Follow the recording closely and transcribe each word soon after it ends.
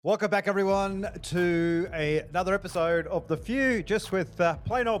Welcome back, everyone, to another episode of The Few, just with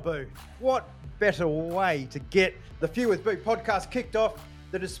plain old Boo. What better way to get The Few with Boo podcast kicked off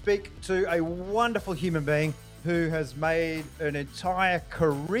than to speak to a wonderful human being who has made an entire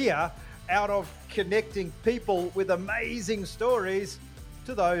career out of connecting people with amazing stories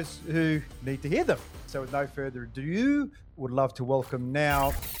to those who need to hear them. So with no further ado, would love to welcome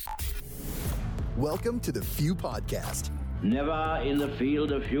now. Welcome to The Few podcast. Never in the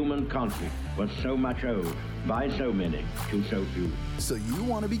field of human conflict was so much owed by so many to so few. So you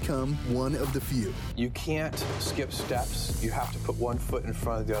want to become one of the few. You can't skip steps. You have to put one foot in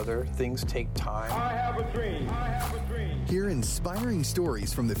front of the other. Things take time. I have a dream. I have a dream. Hear inspiring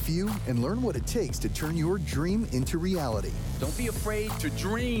stories from the few and learn what it takes to turn your dream into reality. Don't be afraid to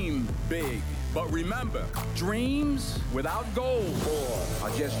dream big. But remember, dreams without goals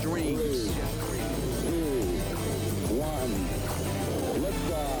are just dreams.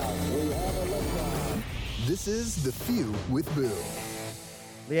 This is The Few with Boo.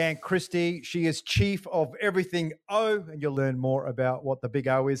 Leanne Christie, she is Chief of Everything O, and you'll learn more about what the big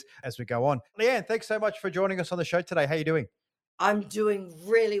O is as we go on. Leanne, thanks so much for joining us on the show today. How are you doing? I'm doing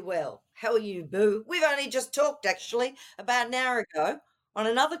really well. How are you, Boo? We've only just talked, actually, about an hour ago on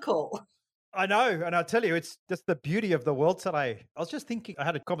another call. I know, and I tell you, it's just the beauty of the world today. I was just thinking, I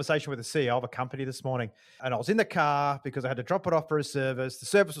had a conversation with the CEO of a company this morning, and I was in the car because I had to drop it off for a service. The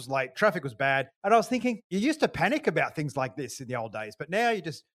service was late, traffic was bad, and I was thinking, you used to panic about things like this in the old days, but now you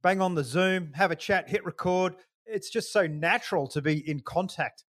just bang on the Zoom, have a chat, hit record. It's just so natural to be in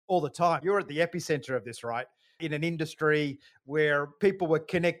contact all the time. You're at the epicenter of this, right? In an industry where people were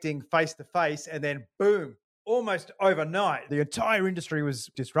connecting face to face, and then boom, almost overnight, the entire industry was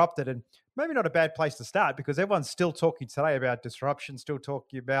disrupted. And maybe not a bad place to start because everyone's still talking today about disruption, still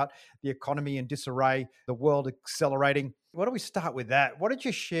talking about the economy in disarray, the world accelerating. Why don't we start with that? Why don't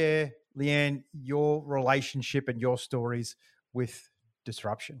you share, Leanne, your relationship and your stories with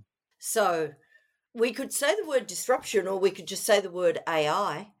disruption? So we could say the word disruption, or we could just say the word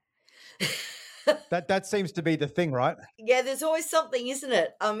AI. That seems to be the thing, right? Yeah, there's always something, isn't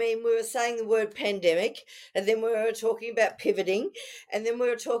it? I mean, we were saying the word pandemic, and then we were talking about pivoting, and then we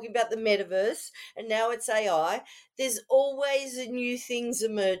were talking about the metaverse, and now it's AI. There's always new things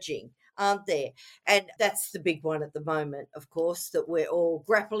emerging, aren't there? And that's the big one at the moment, of course, that we're all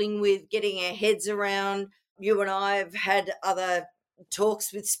grappling with, getting our heads around. You and I have had other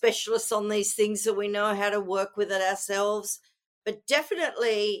talks with specialists on these things, so we know how to work with it ourselves. But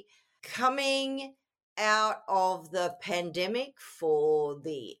definitely coming out of the pandemic for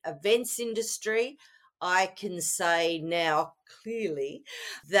the events industry, I can say now clearly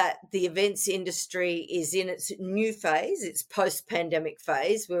that the events industry is in its new phase, its post-pandemic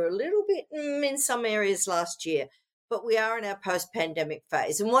phase. We're a little bit in some areas last year, but we are in our post-pandemic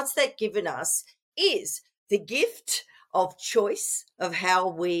phase. And what's that given us is the gift of choice of how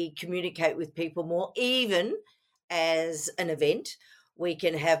we communicate with people more, even as an event. We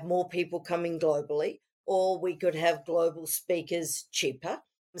can have more people coming globally, or we could have global speakers cheaper.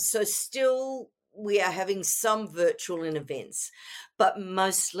 So still, we are having some virtual in events, but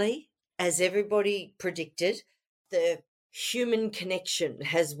mostly, as everybody predicted, the human connection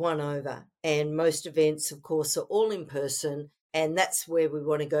has won over. And most events, of course, are all in person, and that's where we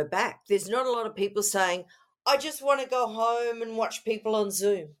want to go back. There's not a lot of people saying, I just want to go home and watch people on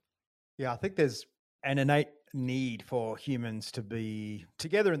Zoom. Yeah, I think there's an innate need for humans to be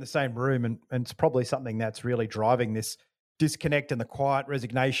together in the same room, and it's probably something that's really driving this disconnect and the quiet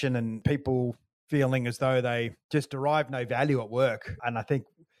resignation and people feeling as though they just derive no value at work. And I think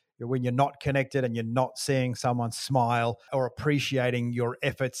when you're not connected and you're not seeing someone smile or appreciating your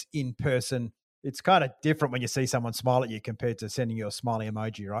efforts in person, it's kind of different when you see someone smile at you compared to sending you a smiley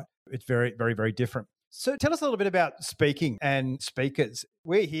emoji, right? It's very, very, very different. So tell us a little bit about speaking and speakers.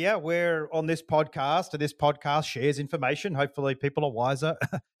 We're here, we're on this podcast, and this podcast shares information. Hopefully people are wiser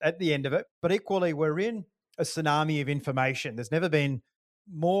at the end of it. But equally, we're in a tsunami of information. There's never been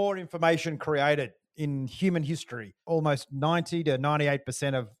more information created in human history. Almost 90 to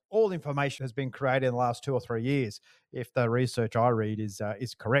 98% of all information has been created in the last 2 or 3 years, if the research I read is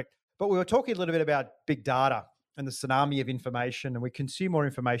correct. But we were talking a little bit about big data and the tsunami of information, and we consume more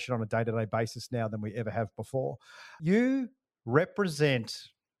information on a day-to-day basis now than we ever have before. You represent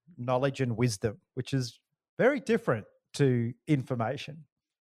knowledge and wisdom, which is very different to information.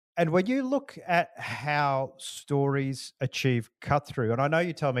 And when you look at how stories achieve cut-through, and I know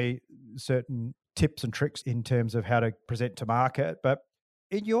you tell me certain tips and tricks in terms of how to present to market, but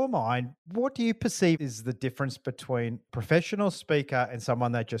in your mind, what do you perceive is the difference between professional speaker and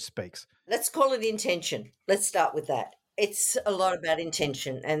someone that just speaks? Let's call it intention. Let's start with that. It's a lot about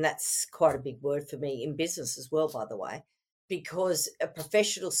intention, and that's quite a big word for me in business as well, by the way, because a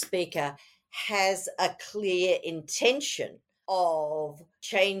professional speaker has a clear intention of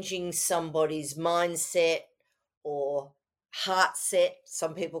changing somebody's mindset or heart set,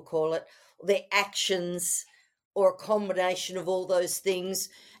 some people call it, their actions, or a combination of all those things.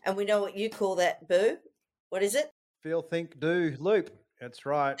 And we know what you call that, Boo. What is it? Feel, think, do, loop. That's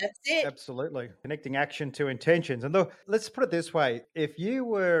right. That's it. Absolutely. Connecting action to intentions. And let's put it this way, if you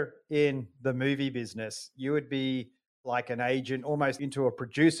were in the movie business, you would be like an agent, almost into a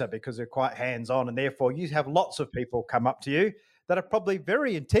producer, because they're quite hands on. And therefore, you have lots of people come up to you that are probably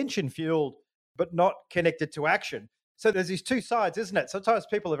very intention fueled, but not connected to action. So there's these two sides, isn't it? Sometimes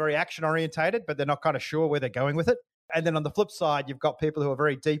people are very action orientated, but they're not kind of sure where they're going with it. And then on the flip side, you've got people who are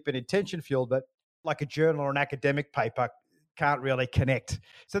very deep and intention fueled, but like a journal or an academic paper can't really connect.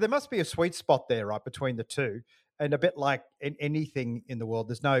 So there must be a sweet spot there, right, between the two. And a bit like in anything in the world,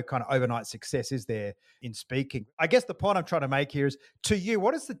 there's no kind of overnight success, is there, in speaking? I guess the point I'm trying to make here is, to you,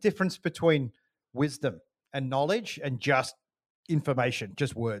 what is the difference between wisdom and knowledge and just information,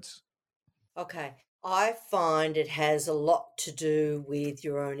 just words? Okay. I find it has a lot to do with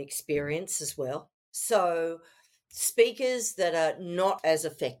your own experience as well. So, speakers that are not as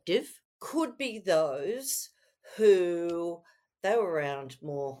effective could be those who they were around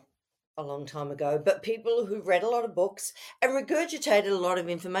more a long time ago, but people who read a lot of books and regurgitated a lot of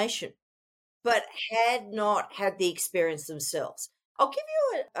information, but had not had the experience themselves. I'll give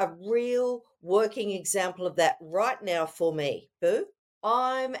you a real working example of that right now for me, Boo.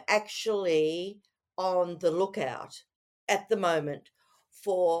 I'm actually on the lookout at the moment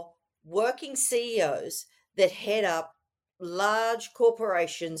for working CEOs that head up large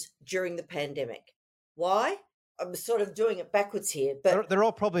corporations during the pandemic. Why? I'm sort of doing it backwards here, but They're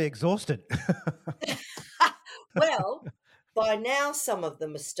all probably exhausted. well, by now some of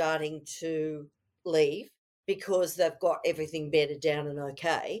them are starting to leave because they've got everything bedded down and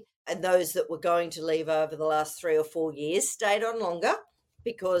okay. And those that were going to leave over the last 3 or 4 years stayed on longer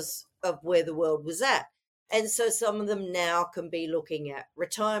because of where the world was at. And so some of them now can be looking at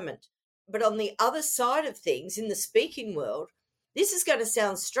retirement. But on the other side of things, in the speaking world, this is going to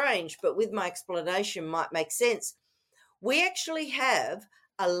sound strange, but with my explanation might make sense. We actually have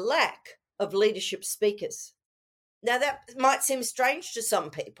a lack of leadership speakers. Now, that might seem strange to some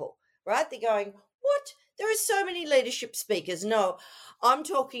people, right? They're going, what? There are so many leadership speakers. No, I'm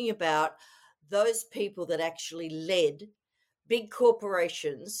talking about those people that actually led big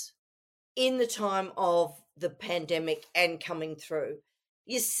corporations in the time of the pandemic and coming through.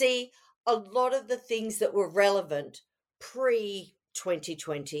 You see, a lot of the things that were relevant pre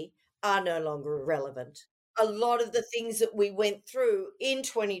 2020 are no longer relevant. A lot of the things that we went through in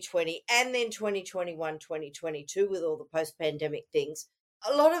 2020 and then 2021, 2022 with all the post pandemic things,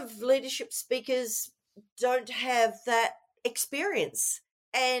 a lot of leadership speakers don't have that experience.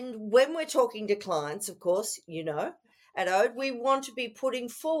 And when we're talking to clients, of course, at Ode, we want to be putting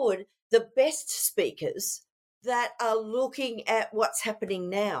forward the best speakers that are looking at what's happening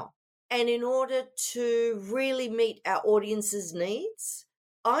now. And in order to really meet our audience's needs,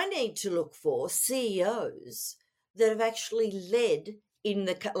 I need to look for CEOs that have actually led in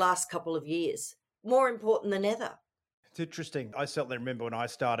the last couple of years, more important than ever. It's interesting. I certainly remember when I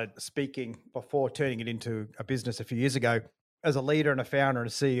started speaking before turning it into a business a few years ago. As a leader and a founder and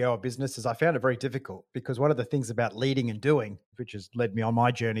a CEO of businesses, I found it very difficult because one of the things about leading and doing, which has led me on my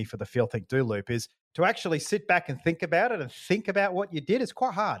journey for the Feel, Think, Do loop, is to actually sit back and think about it and think about what you did is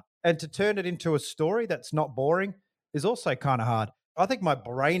quite hard. And to turn it into a story that's not boring is also kind of hard. I think my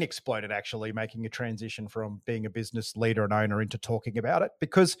brain exploded actually making a transition from being a business leader and owner into talking about it,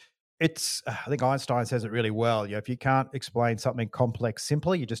 because I think Einstein says it really well. If you can't explain something complex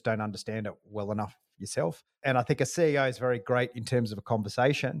simply, you just don't understand it well enough yourself. And I think a CEO is very great in terms of a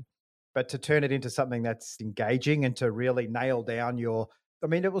conversation, but to turn it into something that's engaging and to really nail down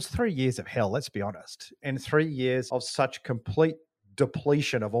it was 3 years of hell, let's be honest, and 3 years of such complete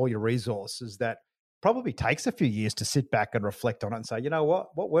depletion of all your resources that probably takes a few years to sit back and reflect on it and say, you know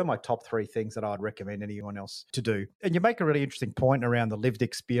what were my top 3 things that I'd recommend anyone else to do? And you make a really interesting point around the lived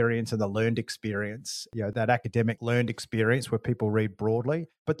experience and the learned experience, that academic learned experience where people read broadly.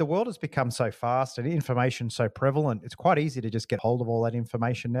 But the world has become so fast and information so prevalent, it's quite easy to just get hold of all that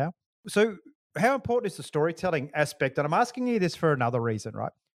information now. So how important is the storytelling aspect? And I'm asking you this for another reason,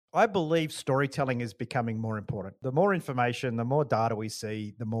 right? I believe storytelling is becoming more important. The more information, the more data we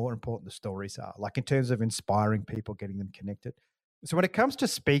see, the more important the stories are, like in terms of inspiring people, getting them connected. So when it comes to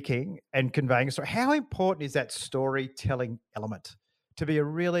speaking and conveying a story, how important is that storytelling element to be a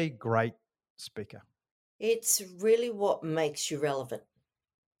really great speaker? It's really what makes you relevant.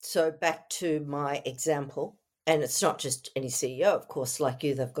 So back to my example, and it's not just any CEO, of course, like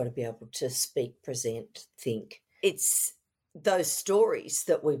you, they've got to be able to speak, present, think. It's those stories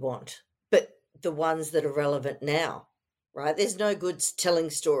that we want, but the ones that are relevant now, right? There's no good telling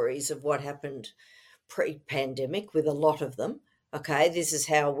stories of what happened pre-pandemic with a lot of them. Okay, this is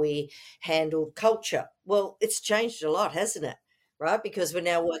how we handled culture. Well, it's changed a lot, hasn't it? Right? Because we're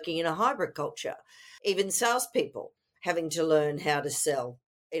now working in a hybrid culture. Even salespeople having to learn how to sell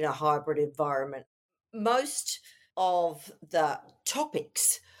in a hybrid environment. Most of the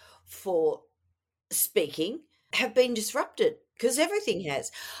topics for speaking have been disrupted because everything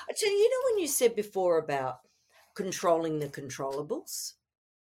has. I tell you, when you said before about controlling the controllables,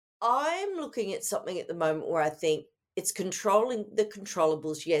 I'm looking at something at the moment where I think it's controlling the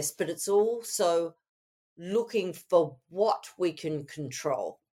controllables, yes, but it's also looking for what we can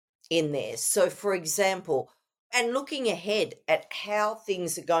control in there. So, for example, and looking ahead at how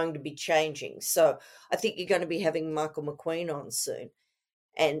things are going to be changing. So, I think you're going to be having Michael McQueen on soon.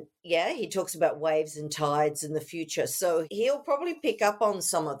 And yeah, he talks about waves and tides in the future. So, he'll probably pick up on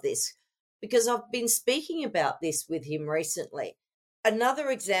some of this because I've been speaking about this with him recently. Another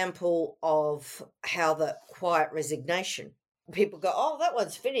example of how the quiet resignation, people go, oh, that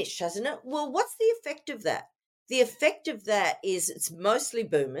one's finished, hasn't it? Well, what's the effect of that? The effect of that is it's mostly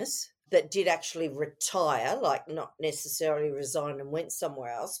boomers that did actually retire, like not necessarily resign and went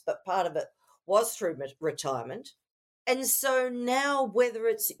somewhere else, but part of it was through retirement. And so now, whether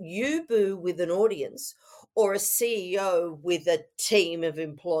it's you, Boo, with an audience or a CEO with a team of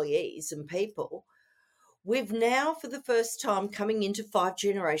employees and people, we've now, for the first time, coming into 5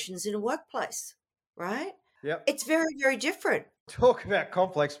 generations in a workplace, right? Yep. It's very, very different. Talk about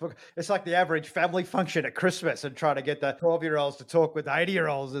complex. It's like the average family function at Christmas and trying to get the 12-year-olds to talk with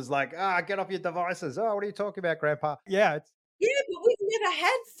 80-year-olds is like, get off your devices. Oh, what are you talking about, Grandpa? Yeah, Yeah, but we've never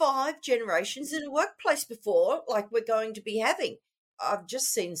had 5 generations in a workplace before, like we're going to be having. I've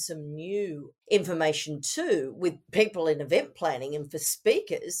just seen some new information too with people in event planning and for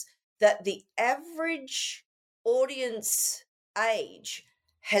speakers that the average audience age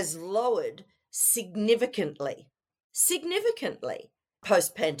has lowered significantly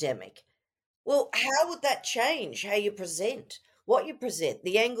post pandemic. Well, how would that change how you present, what you present,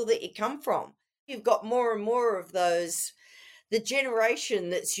 the angle that you come from? You've got more and more of those, the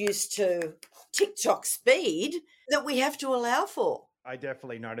generation that's used to TikTok speed that we have to allow for. I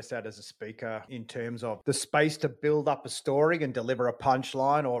definitely noticed that as a speaker in terms of the space to build up a story and deliver a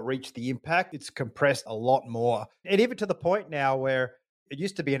punchline or reach the impact. It's compressed a lot more. And even to the point now where it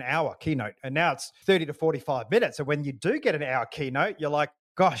used to be an hour keynote and now it's 30 to 45 minutes. And when you do get an hour keynote, you're like,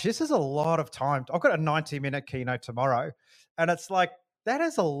 gosh, this is a lot of time. I've got a 90-minute keynote tomorrow. And it's like, that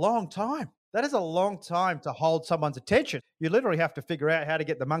is a long time. That is a long time to hold someone's attention. You literally have to figure out how to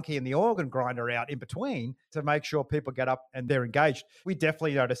get the monkey and the organ grinder out in between to make sure people get up and they're engaged. We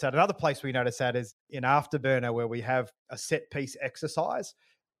definitely notice that. Another place we notice that is in Afterburner, where we have a set piece exercise.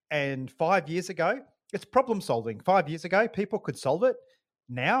 And 5 years ago, it's problem solving. 5 years ago, people could solve it.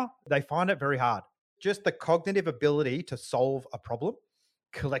 Now they find it very hard. Just the cognitive ability to solve a problem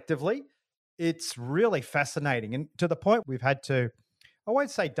collectively, it's really fascinating. And to the point we've had to, I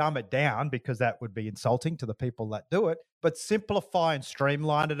won't say dumb it down because that would be insulting to the people that do it, but simplify and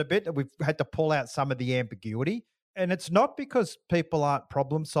streamline it a bit. We've had to pull out some of the ambiguity. And it's not because people aren't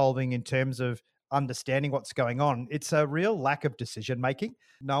problem solving in terms of understanding what's going on. It's a real lack of decision making.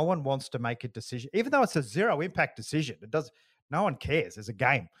 No one wants to make a decision, even though it's a zero impact decision. No one cares. It's a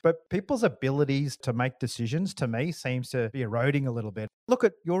game. But people's abilities to make decisions, to me, seems to be eroding a little bit. Look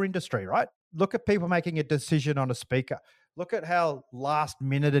at your industry, right? Look at people making a decision on a speaker. Look at how last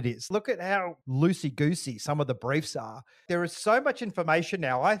minute it is. Look at how loosey-goosey some of the briefs are. There is so much information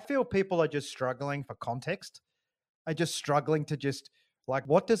now. I feel people are just struggling for context. Are just struggling to just, like,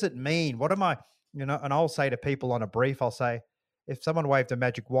 what does it mean? What am I, and I'll say to people on a brief, I'll say, if someone waved a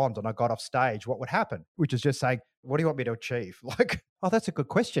magic wand and I got off stage, what would happen? Which is just saying, what do you want me to achieve? Like, oh, that's a good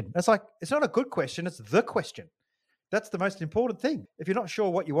question. It's like, it's not a good question. It's the question. That's the most important thing. If you're not sure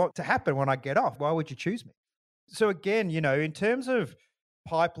what you want to happen when I get off, why would you choose me? So again, in terms of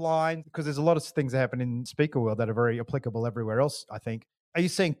pipeline, because there's a lot of things that happen in speaker world that are very applicable everywhere else, I think. Are you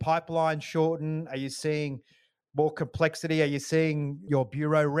seeing pipeline shorten? Are you seeing more complexity? Are you seeing your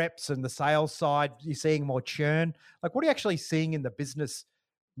bureau reps and the sales side? Are you seeing more churn? Like, what are you actually seeing in the business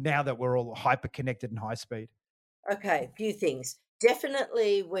now that we're all hyper connected and high speed? Okay, a few things.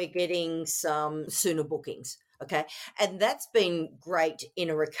 Definitely, we're getting some sooner bookings. Okay. And that's been great in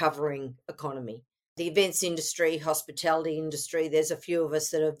a recovering economy. the events industry, hospitality industry. There's a few of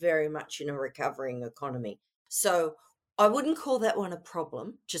us that are very much in a recovering economy. So I wouldn't call that one a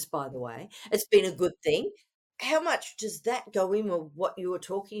problem, just by the way. It's been a good thing. How much does that go in with what you were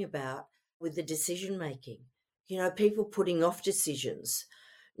talking about with the decision making? People putting off decisions.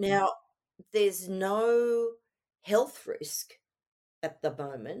 Now, there's no health risk at the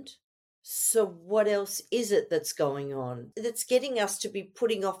moment. So what else is it that's going on that's getting us to be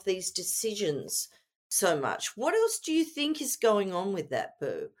putting off these decisions so much? What else do you think is going on with that,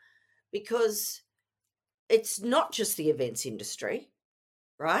 Boo? Because it's not just the events industry,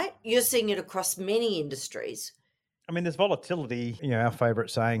 right? You're seeing it across many industries. I mean, there's volatility. Our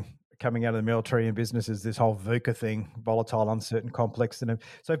favorite saying coming out of the military and business is this whole VUCA thing, volatile, uncertain, complex. And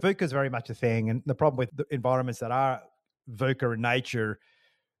so VUCA is very much a thing. And the problem with the environments that are VUCA in nature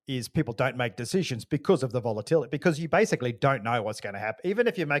is people don't make decisions because of the volatility, because you basically don't know what's going to happen. Even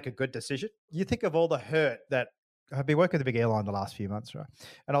if you make a good decision, you think of all the hurt that I've been working with a big airline the last few months, right?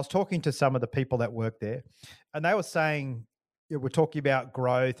 And I was talking to some of the people that work there, and they were saying, we're talking about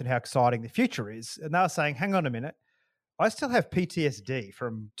growth and how exciting the future is. And they were saying, hang on a minute, I still have PTSD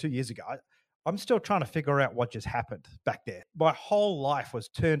from 2 years ago. I'm still trying to figure out what just happened back there. My whole life was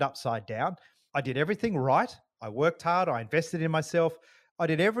turned upside down. I did everything right. I worked hard. I invested in myself. I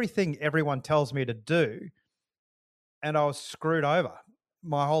did everything everyone tells me to do, and I was screwed over.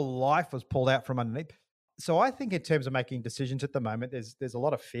 My whole life was pulled out from underneath. So I think in terms of making decisions at the moment, there's a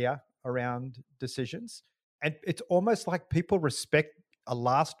lot of fear around decisions. And it's almost like people respect a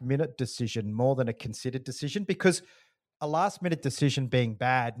last-minute decision more than a considered decision, because a last-minute decision being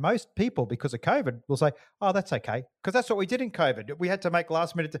bad, most people, because of COVID, will say, oh, that's okay. Because that's what we did in COVID. We had to make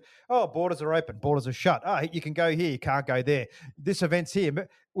last-minute, borders are open, borders are shut. Oh, you can go here, you can't go there. This event's here. But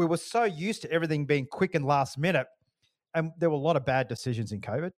we were so used to everything being quick and last-minute, and there were a lot of bad decisions in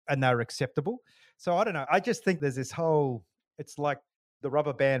COVID, and they were acceptable. So I don't know. I just think there's this whole, it's like the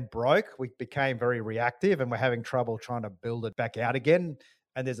rubber band broke. We became very reactive, and we're having trouble trying to build it back out again.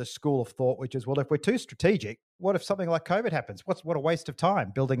 And there's a school of thought, which is, well, if we're too strategic, what if something like COVID happens? What a waste of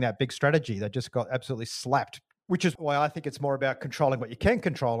time building that big strategy that just got absolutely slapped, which is why I think it's more about controlling what you can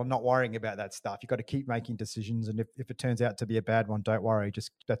control and not worrying about that stuff. You've got to keep making decisions. And if it turns out to be a bad one, don't worry.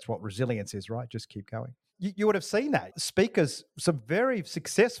 Just that's what resilience is, right? Just keep going. You would have seen that. Speakers, some very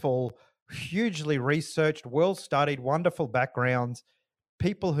successful, hugely researched, well-studied, wonderful backgrounds,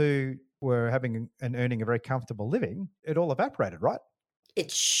 people who were having and earning a very comfortable living, it all evaporated, right? It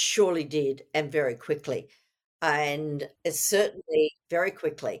surely did, and very quickly. And it's certainly very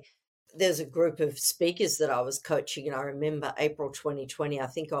quickly. There's a group of speakers that I was coaching, and I remember April 2020. I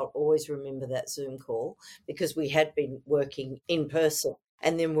think I'll always remember that Zoom call because we had been working in person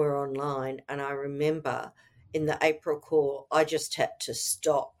and then we're online. And I remember in the April call, I just had to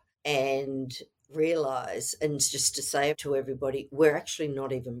stop and realize, and just to say to everybody, we're actually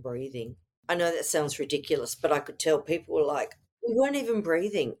not even breathing. I know that sounds ridiculous, but I could tell people were like, we weren't even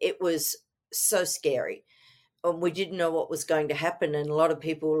breathing. It was so scary. And we didn't know what was going to happen. And a lot of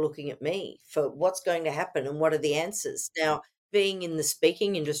people were looking at me for what's going to happen and what are the answers. Now, being in the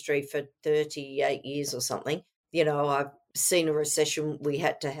speaking industry for 38 years or something, I've seen a recession we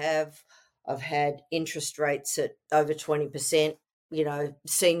had to have. I've had interest rates at over 20%,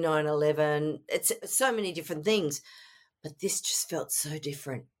 seen 9/11. It's so many different things. But this just felt so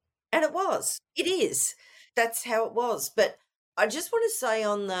different. And it was. It is. That's how it was. But I just want to say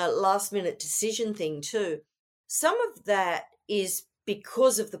on the last minute decision thing too, some of that is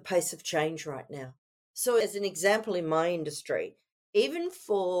because of the pace of change right now. So as an example in my industry, even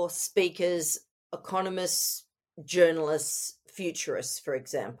for speakers, economists, journalists, futurists, for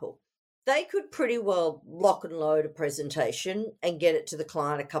example, they could pretty well lock and load a presentation and get it to the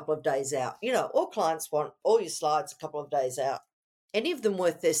client a couple of days out. All clients want all your slides a couple of days out. Any of them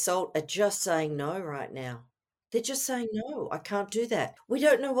worth their salt are just saying no right now. They're just saying, no, I can't do that. We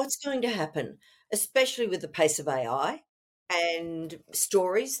don't know what's going to happen, especially with the pace of AI and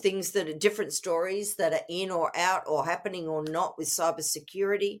stories, things that are different stories that are in or out or happening or not with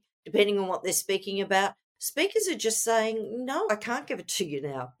cybersecurity, depending on what they're speaking about. Speakers are just saying, no, I can't give it to you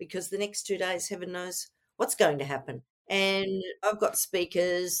now because the next 2 days, heaven knows what's going to happen. And I've got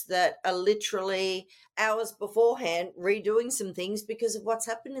speakers that are literally hours beforehand redoing some things because of what's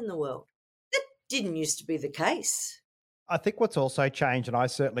happened in the world. Didn't used to be the case. I think what's also changed, and I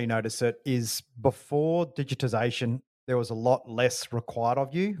certainly notice it, is before digitization, there was a lot less required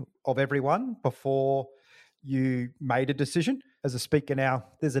of you, of everyone, before you made a decision. As a speaker now,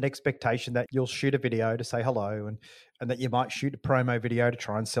 there's an expectation that you'll shoot a video to say hello and that you might shoot a promo video to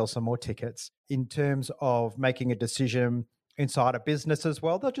try and sell some more tickets. In terms of making a decision, inside a business as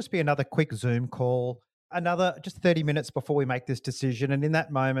well. There'll just be another quick Zoom call, another just 30 minutes before we make this decision. And in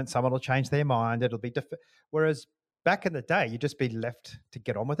that moment, someone will change their mind. It'll be whereas back in the day, you'd just be left to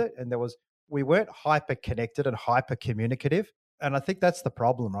get on with it. And we weren't hyper connected and hyper communicative. And I think that's the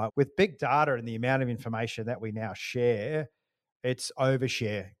problem, right? With big data and the amount of information that we now share, it's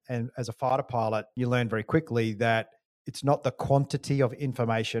overshare. And as a fighter pilot, you learn very quickly that it's not the quantity of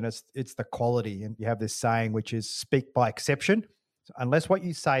information, it's the quality. And you have this saying, which is speak by exception. So unless what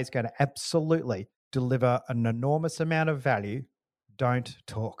you say is going to absolutely deliver an enormous amount of value, don't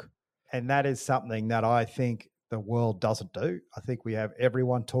talk. And that is something that I think the world doesn't do. I think we have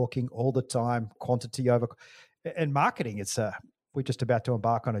everyone talking all the time, quantity over. And marketing, we're just about to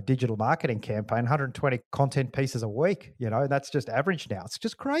embark on a digital marketing campaign, 120 content pieces a week, and that's just average now. It's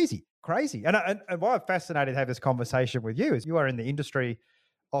just crazy. And why I'm fascinated to have this conversation with you is you are in the industry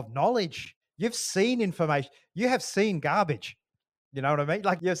of knowledge. You've seen information. You have seen garbage. You know what I mean?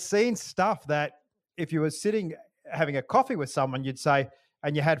 Like you've seen stuff that if you were sitting having a coffee with someone, you'd say,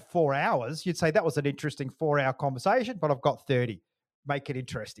 and you had 4 hours, you'd say that was an interesting 4-hour conversation, but I've got 30. Make it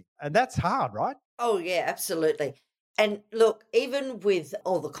interesting. And that's hard, right? Oh, yeah, absolutely. And look, even with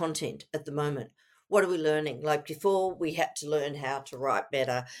all the content at the moment, what are we learning? Like before, we had to learn how to write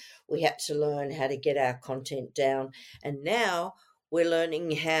better. We had to learn how to get our content down. And now we're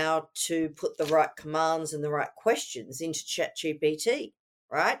learning how to put the right commands and the right questions into ChatGPT,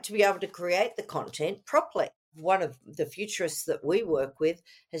 right? To be able to create the content properly. One of the futurists that we work with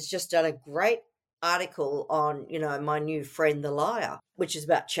has just done a great article on, my new friend, the liar, which is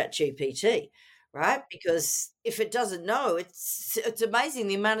about ChatGPT, right? Because if it doesn't know, it's amazing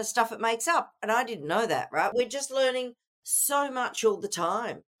the amount of stuff it makes up. And I didn't know that, right? We're just learning so much all the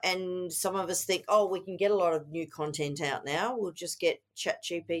time. And some of us think, oh, we can get a lot of new content out now. We'll just get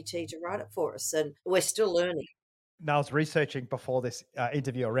ChatGPT to write it for us. And we're still learning. Now, I was researching before this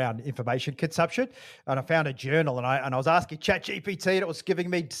interview around information consumption, and I found a journal, and I was asking ChatGPT, and it was giving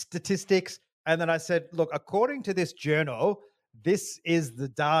me statistics. And then I said, look, according to this journal, this is the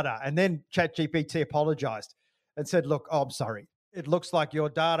data. And then ChatGPT apologized and said, look, I'm sorry. It looks like your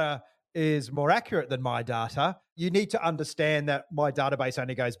data is more accurate than my data. You need to understand that my database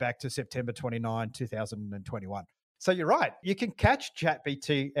only goes back to September 29, 2021. So you're right. You can catch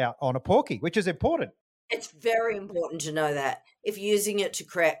ChatGPT out on a porky, which is important. It's very important to know that if you're using it to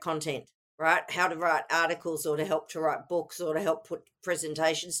create content, right? How to write articles or to help to write books or to help put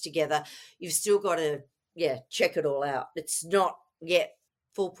presentations together, you've still got to, check it all out. It's not yet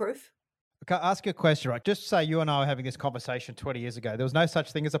foolproof. Okay, I'll ask you a question, right? Just say you and I were having this conversation 20 years ago. There was no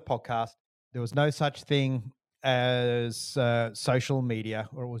such thing as a podcast. There was no such thing as social media,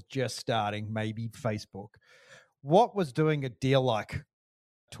 or it was just starting, maybe Facebook. What was doing a deal like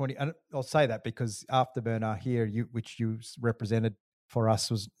 20? And I'll say that because Afterburner here, which you represented for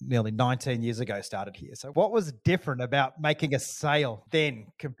us, was nearly 19 years ago, started here. So what was different about making a sale then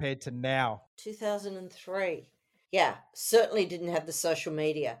compared to now? 2003. Yeah, certainly didn't have the social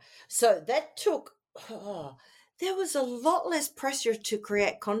media. So that took, there was a lot less pressure to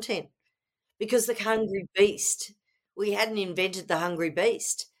create content because the hungry beast, we hadn't invented the hungry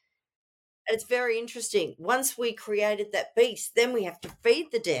beast. And it's very interesting. Once we created that beast, then we have to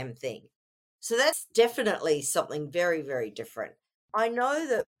feed the damn thing. So that's definitely something very, very different. I know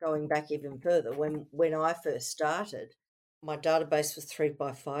that going back even further, when I first started, my database was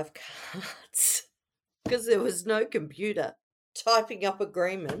 3x5 cards because there was no computer. Typing up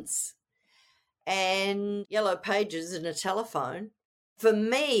agreements and yellow pages and a telephone. For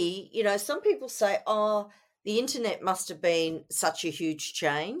me, some people say, oh, the internet must have been such a huge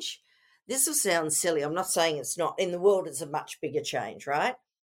change. This will sound silly. I'm not saying it's not. In the world, it's a much bigger change, right?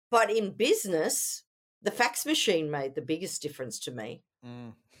 But in business, the fax machine made the biggest difference to me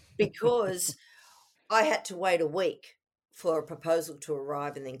because I had to wait a week for a proposal to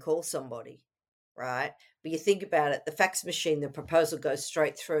arrive and then call somebody, right? But you think about it, the fax machine, the proposal goes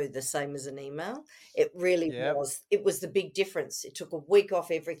straight through, the same as an email. It really was. It was the big difference. It took a week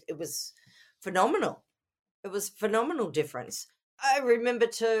off everything. It was phenomenal. It was phenomenal difference. I remember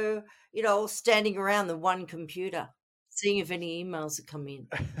too, standing around the one computer, seeing if any emails had come in.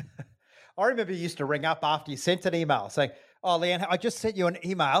 I remember you used to ring up after you sent an email saying, oh, Leanne, I just sent you an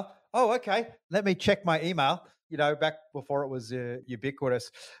email. Oh, okay. Let me check my email, back before it was ubiquitous.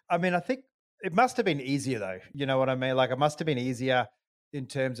 I mean, I think it must have been easier though. You know what I mean? Like it must have been easier in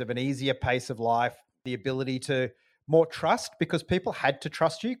terms of an easier pace of life, the ability to more trust because people had to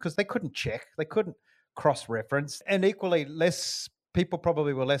trust you because they couldn't check. They couldn't cross-reference. And equally, people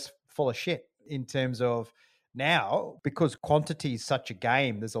probably were less full of shit in terms of now, because quantity is such a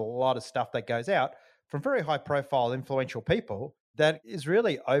game, there's a lot of stuff that goes out. from very high profile, influential people that is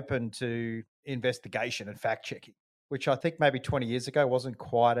really open to investigation and fact checking, which I think maybe 20 years ago wasn't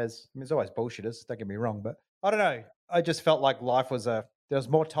quite as, I mean, there's always bullshitters, don't get me wrong, but I don't know. I just felt like there was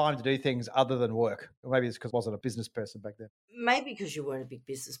more time to do things other than work. Or maybe it's because I wasn't a business person back then. Maybe because you weren't a big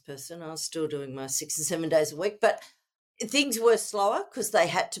business person. I was still doing my 6 and 7 days a week, but things were slower because they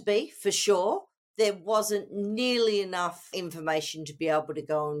had to be, for sure. There wasn't nearly enough information to be able to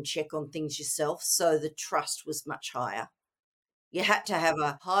go and check on things yourself, so the trust was much higher. You had to have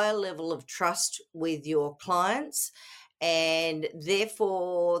a higher level of trust with your clients, and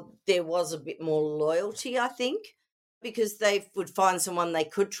therefore there was a bit more loyalty, I think, because they would find someone they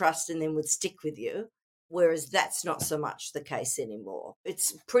could trust and then would stick with you. Whereas that's not so much the case anymore.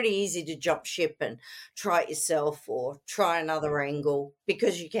 It's pretty easy to jump ship and try it yourself or try another angle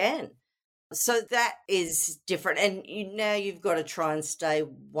because you can. So that is different. And now you've got to try and stay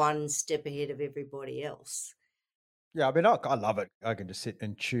one step ahead of everybody else. Yeah, I mean, I love it. I can just sit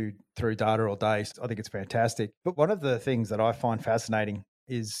and chew through data all day. I think it's fantastic. But one of the things that I find fascinating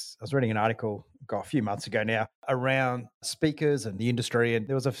is I was reading an article a few months ago now around speakers and the industry. And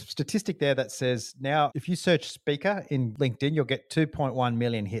there was a statistic there that says now if you search speaker in LinkedIn, you'll get 2.1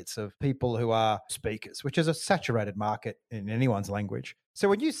 million hits of people who are speakers, which is a saturated market in anyone's language. So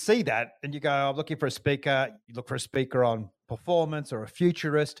when you see that and you go, I'm looking for a speaker, you look for a speaker on performance or a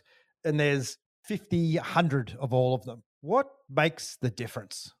futurist, and there's 50, 100 of all of them. What makes the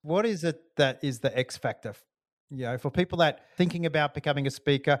difference? What is it that is the X factor? For people that thinking about becoming a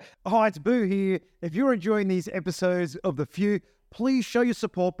speaker. Hi, it's Boo here. If you're enjoying these episodes of The Few, please show your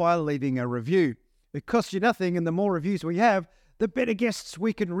support by leaving a review. It costs you nothing, and the more reviews we have, the better guests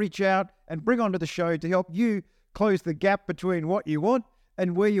we can reach out and bring onto the show to help you close the gap between what you want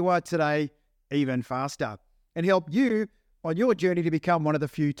and where you are today even faster, and help you on your journey to become one of the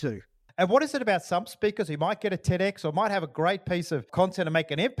few too. And what is it about some speakers who might get a TEDx or might have a great piece of content and make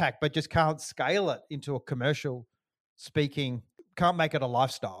an impact, but just can't scale it into a commercial speaking, can't make it a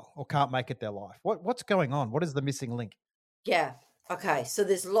lifestyle or can't make it their life? What's going on? What is the missing link? Yeah. Okay. So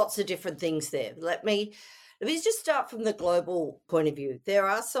there's lots of different things there. Let me just start from the global point of view. There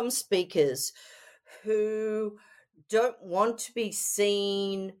are some speakers who don't want to be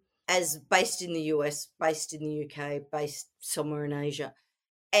seen as based in the US, based in the UK, based somewhere in Asia.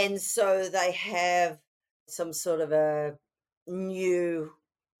 And so they have some sort of a new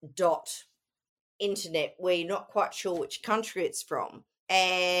dot internet where you're not quite sure which country it's from.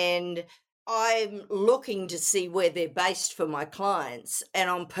 And I'm looking to see where they're based for my clients. And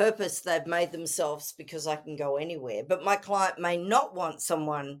on purpose, they've made themselves because I can go anywhere. But my client may not want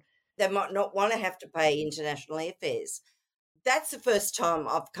someone, they might not want to have to pay international airfares. That's the first time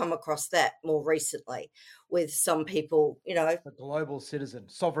I've come across that more recently with some people, A global citizen,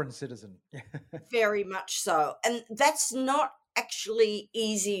 sovereign citizen. very much so. And that's not actually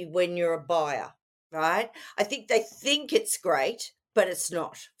easy when you're a buyer, right? I think they think it's great, but it's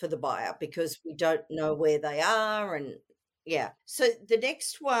not for the buyer because we don't know where they are. And yeah. So the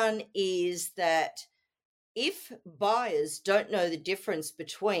next one is that if buyers don't know the difference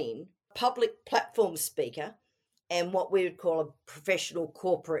between public platform speaker and what we would call a professional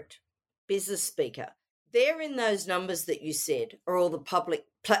corporate business speaker, they're in those numbers that you said are all the public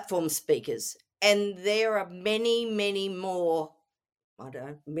platform speakers. And there are many, many more, I don't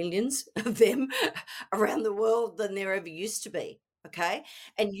know, millions of them around the world than there ever used to be. Okay.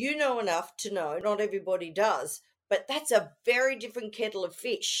 And you know enough to know, not everybody does, but that's a very different kettle of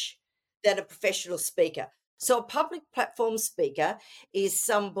fish than a professional speaker. So a public platform speaker is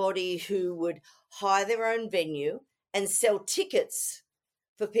somebody who would hire their own venue and sell tickets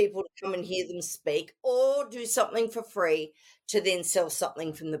for people to come and hear them speak or do something for free to then sell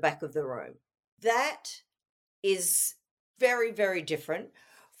something from the back of the room. That is very, very different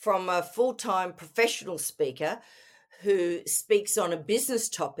from a full-time professional speaker who speaks on a business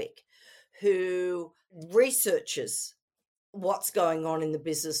topic, who researches what's going on in the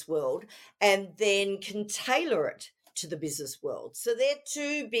business world and then can tailor it to the business world. So they're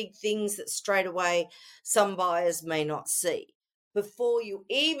two big things that straight away some buyers may not see before you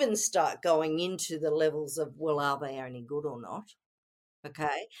even start going into the levels of, well, are they any good or not?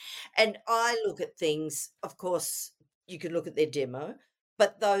 Okay. And I look at things, of course, you could look at their demo,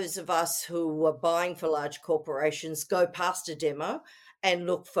 but those of us who are buying for large corporations go past a demo and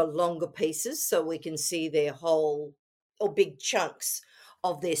look for longer pieces so we can see their whole or big chunks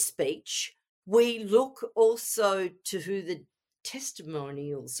of their speech. We look also to who the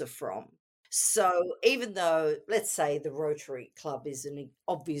testimonials are from. So even though, let's say the Rotary Club is an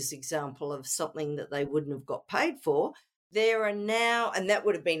obvious example of something that they wouldn't have got paid for, There are now, and that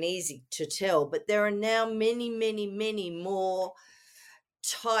would have been easy to tell, but there are now many, many, many more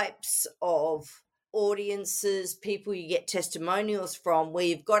types of audiences, people you get testimonials from, where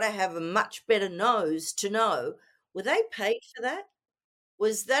you've got to have a much better nose to know, were they paid for that?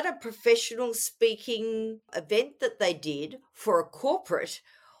 Was that a professional speaking event that they did for a corporate,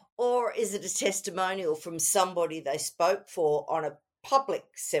 or is it a testimonial from somebody they spoke for on a public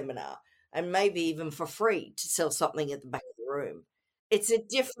seminar and maybe even for free to sell something at the back of the room? It's a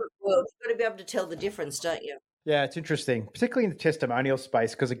different world. You've got to be able to tell the difference, don't you? Yeah, it's interesting, particularly in the testimonial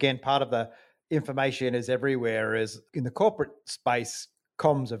space, because again, part of the information is everywhere. Is in the corporate space,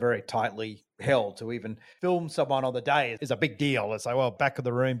 comms are very tightly held. To even film someone on the day is a big deal. It's like, well, back of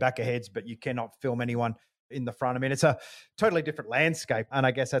the room, back of heads, but you cannot film anyone in the front. I mean, it's a totally different landscape. And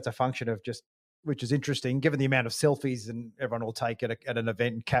I guess that's a function of just, which is interesting, given the amount of selfies and everyone will take at an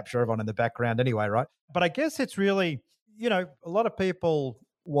event and capture everyone in the background anyway, right? But I guess it's really, a lot of people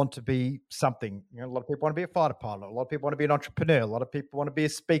want to be something. A lot of people want to be a fighter pilot. A lot of people want to be an entrepreneur. A lot of people want to be a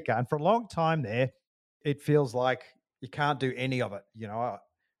speaker. And for a long time there, it feels like you can't do any of it.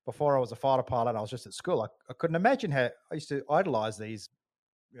 Before I was a fighter pilot, I was just at school. I couldn't imagine how I used to idolize these,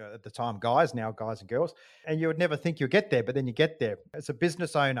 at the time, guys, now guys and girls, and you would never think you'd get there, but then you get there. As a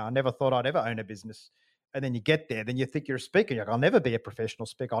business owner, I never thought I'd ever own a business. And then you get there, then you think you're a speaker. You're like, I'll never be a professional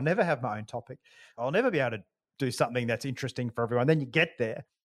speaker. I'll never have my own topic. I'll never be able to do something that's interesting for everyone. Then you get there.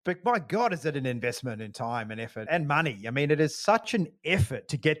 But my God, is it an investment in time and effort and money? I mean, it is such an effort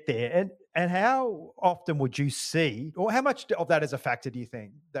to get there. And how often would you see, or how much of that is a factor, do you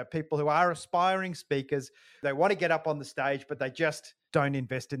think, that people who are aspiring speakers, they want to get up on the stage, but they just don't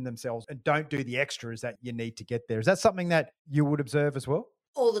invest in themselves and don't do the extras that you need to get there? Is that something that you would observe as well?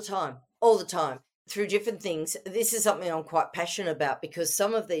 All the time, through different things. This is something I'm quite passionate about, because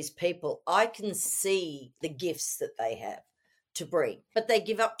some of these people, I can see the gifts that they have to bring, but they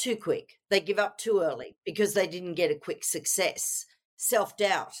give up too quick. They give up too early because they didn't get a quick success.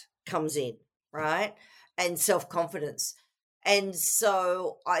 Self-doubt comes in, right? And self-confidence. And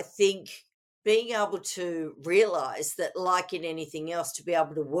so I think being able to realize that, like in anything else, to be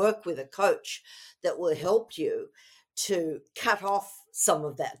able to work with a coach that will help you to cut off some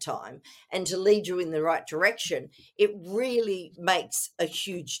of that time and to lead you in the right direction, it really makes a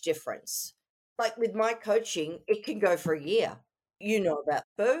huge difference. Like with my coaching, it can go for a year. You know about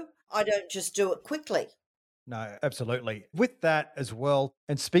Boo. I don't just do it quickly. No, absolutely. With that as well,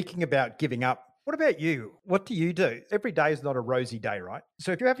 and speaking about giving up, what about you? What do you do? Every day is not a rosy day, right?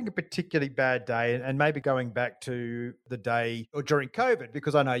 So if you're having a particularly bad day, and maybe going back to the day or during COVID,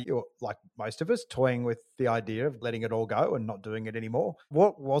 because I know you're, like most of us, toying with the idea of letting it all go and not doing it anymore.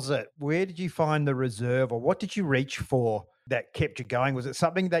 What was it? Where did you find the reserve, or what did you reach for that kept you going? Was it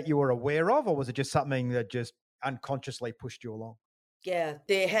something that you were aware of, or was it just something that just unconsciously pushed you along? Yeah,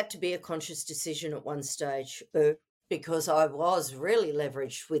 there had to be a conscious decision at one stage, Boo, because I was really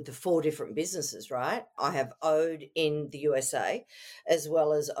leveraged with the 4 different businesses, right? I have Ode in the USA, as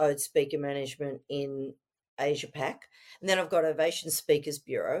well as Ode Speaker Management in Asia Pac. And then I've got Ovation Speakers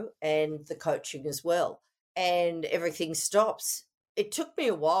Bureau and the coaching as well. And everything stops. It took me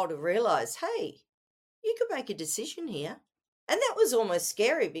a while to realize, hey, you could make a decision here. And that was almost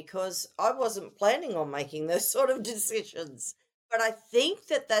scary, because I wasn't planning on making those sort of decisions. But I think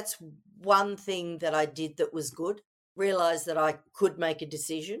that that's one thing that I did that was good. Realize that I could make a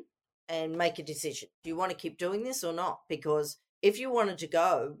decision and make a decision. Do you want to keep doing this or not? Because if you wanted to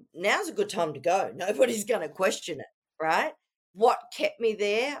go, now's a good time to go. Nobody's going to question it, right? What kept me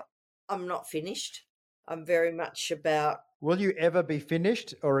there? I'm not finished. I'm very much about... Will you ever be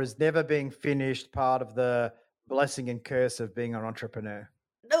finished, or is never being finished part of the blessing and curse of being an entrepreneur?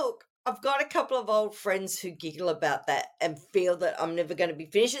 Look, I've got a couple of old friends who giggle about that and feel that I'm never going to be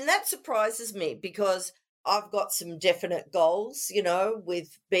finished. And that surprises me, because I've got some definite goals,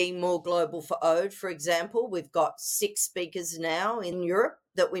 with being more global for Ode, for example. We've got 6 speakers now in Europe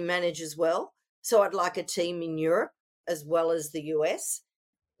that we manage as well. So I'd like a team in Europe as well as the US,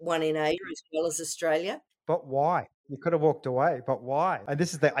 one in Asia as well as Australia. But why? You could have walked away, but why? And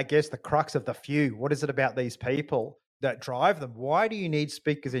this is I guess, the crux of the few. What is it about these people that drive them? Why do you need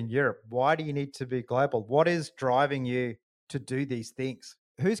speakers in Europe? Why do you need to be global? What is driving you to do these things?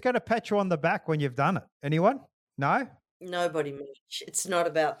 Who's going to pat you on the back when you've done it? Anyone? No? Nobody, Mitch. It's not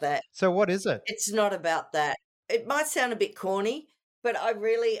about that. So what is it? It's not about that. It might sound a bit corny, but I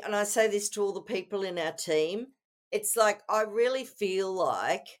really, and I say this to all the people in our team, it's like I really feel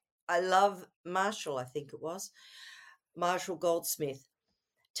like I love Marshall, I think it was, Marshall Goldsmith,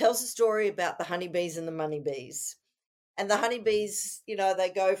 tells a story about the honeybees and the moneybees. And the honeybees,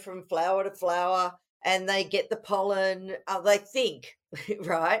 they go from flower to flower and they get the pollen. They think,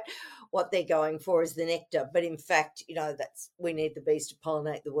 right, what they're going for is the nectar. But in fact, we need the bees to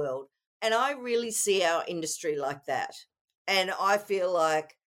pollinate the world. And I really see our industry like that. And I feel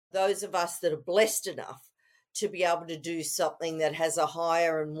like those of us that are blessed enough to be able to do something that has a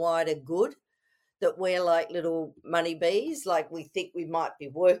higher and wider good, that we're like little money bees, like we think we might be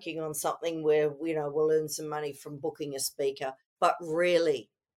working on something where, we'll earn some money from booking a speaker. But really,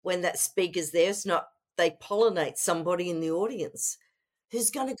 when that speaker's there, they pollinate somebody in the audience who's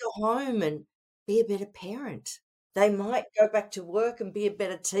going to go home and be a better parent. They might go back to work and be a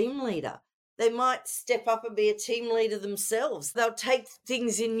better team leader. They might step up and be a team leader themselves. They'll take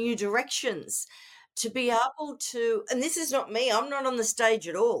things in new directions to be able to, and this is not me, I'm not on the stage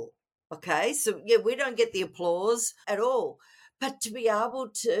at all. Okay, so yeah, we don't get the applause at all. But to be able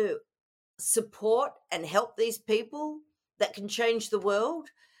to support and help these people that can change the world,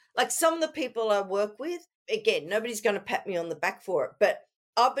 like some of the people I work with, again, nobody's going to pat me on the back for it, but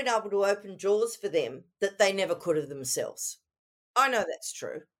I've been able to open doors for them that they never could have themselves. I know that's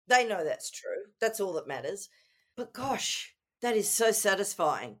true. They know that's true. That's all that matters. But gosh, that is so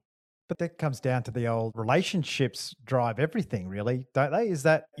satisfying. But that comes down to the old relationships drive everything, really, don't they? Is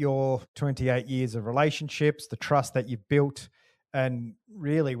that your 28 years of relationships, the trust that you've built? And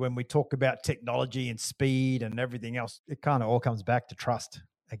really, when we talk about technology and speed and everything else, it kind of all comes back to trust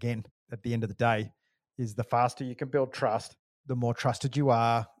again. At the end of the day, is the faster you can build trust, the more trusted you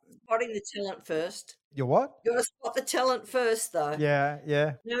are. Spotting the talent first. You're what? You got to spot the talent first, though.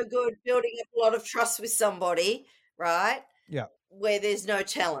 Yeah. No good building up a lot of trust with somebody, right? Yeah. Where there's no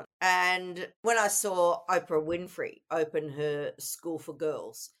talent. And when I saw Oprah Winfrey open her school for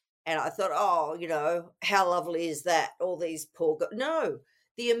girls, and I thought, how lovely is that? All these poor girls. No,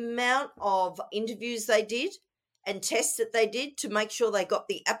 the amount of interviews they did and tests that they did to make sure they got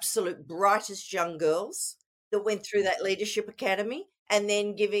the absolute brightest young girls that went through that leadership academy, and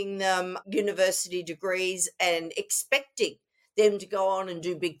then giving them university degrees and expecting them to go on and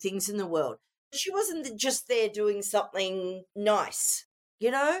do big things in the world. She wasn't just there doing something nice,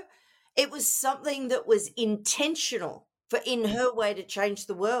 It was something that was intentional in her way to change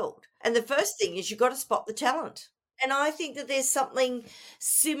the world. And the first thing is you've got to spot the talent. And I think that there's something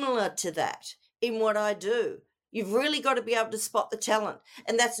similar to that in what I do. You've really got to be able to spot the talent.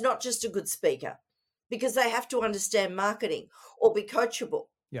 And that's not just a good speaker, because they have to understand marketing or be coachable.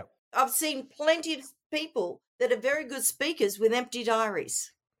 Yeah. I've seen plenty of people that are very good speakers with empty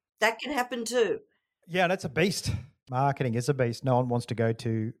diaries. That can happen too. Yeah, that's a beast. Marketing is a beast. No one wants to go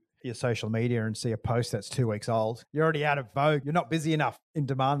to your social media and see a post that's 2 weeks old. You're already out of vogue. You're not busy enough, in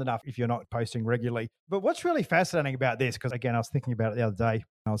demand enough if you're not posting regularly. But what's really fascinating about this, because again, I was thinking about it the other day.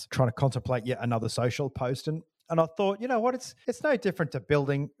 I was trying to contemplate yet another social post, and I thought, you know what, it's no different to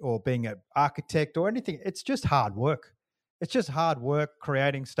building or being an architect or anything. It's just hard work. It's just hard work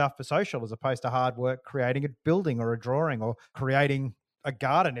creating stuff for social as opposed to hard work creating a building or a drawing or creating a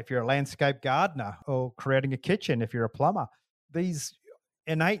garden if you're a landscape gardener or creating a kitchen if you're a plumber. These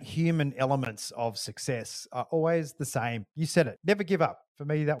innate human elements of success are always the same. You said it, never give up. For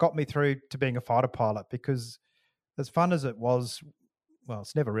me, that got me through to being a fighter pilot, because as fun as it was, well,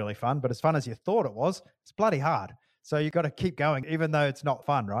 it's never really fun, but as fun as you thought it was, it's bloody hard. So you've got to keep going, even though it's not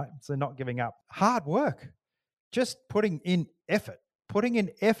fun, right? So not giving up. Hard work, just putting in effort. Putting in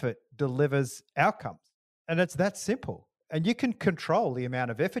effort delivers outcomes. And it's that simple. And you can control the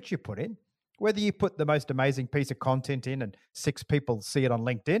amount of effort you put in, whether you put the most amazing piece of content in and 6 people see it on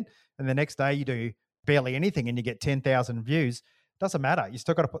LinkedIn, and the next day you do barely anything and you get 10,000 views. Doesn't matter. You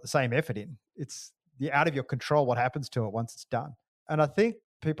still got to put the same effort in. It's out of your control what happens to it once it's done. And I think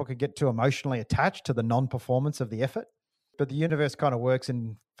people can get too emotionally attached to the non-performance of the effort, but the universe kind of works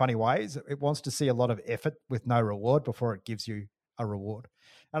in funny ways. It wants to see a lot of effort with no reward before it gives you a reward.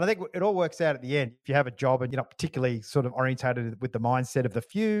 And I think it all works out at the end. If you have a job and you're not particularly sort of orientated with the mindset of the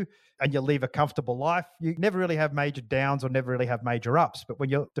few and you live a comfortable life, you never really have major downs or never really have major ups. But when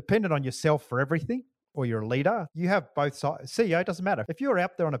you're dependent on yourself for everything, or you're a leader, you have both sides. CEO, doesn't matter. If you're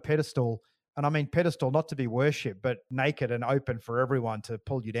out there on a pedestal, and I mean pedestal not to be worshipped, but naked and open for everyone to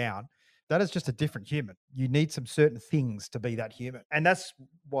pull you down, that is just a different human. You need some certain things to be that human. And that's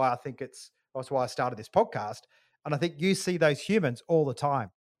why I think that's why I started this podcast. And I think you see those humans all the time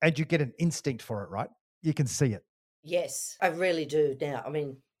and you get an instinct for it, right? You can see it. Yes, I really do now. I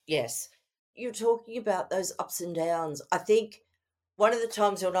mean, yes. You're talking about those ups and downs. I think one of the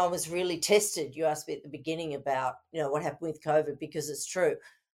times when I was really tested, you asked me at the beginning about, what happened with COVID, because it's true.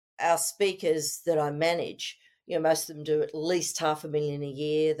 Our speakers that I manage, most of them do at least $500,000 a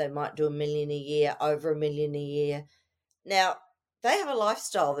year. They might do $1 million a year, over $1 million a year. Now, they have a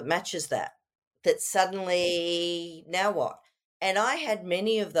lifestyle that matches that. that suddenly, now what? And I had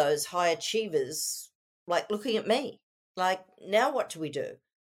many of those high achievers like looking at me, like, now what do we do?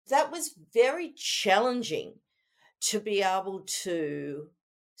 That was very challenging to be able to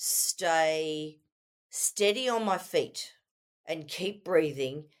stay steady on my feet and keep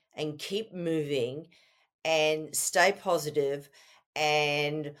breathing and keep moving and stay positive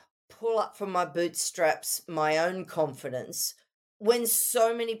and pull up from my bootstraps my own confidence when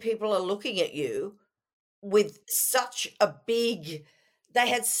so many people are looking at you with such a big, they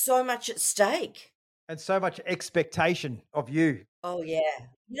had so much at stake. And so much expectation of you. Oh, yeah.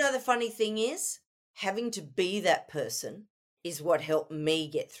 You know, the funny thing is, having to be that person is what helped me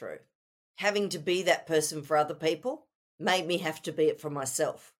get through. Having to be that person for other people made me have to be it for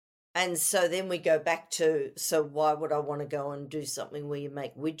myself. And so then we go back to, so why would I want to go and do something where you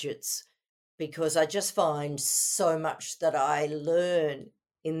make widgets? Because I just find so much that I learn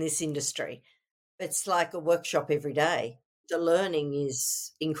in this industry. It's like a workshop every day. The learning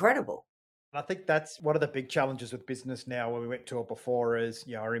is incredible. I think that's one of the big challenges with business now when we went to it before is,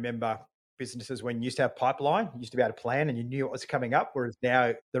 I remember businesses when you used to have pipeline, you used to be able to plan and you knew what was coming up, whereas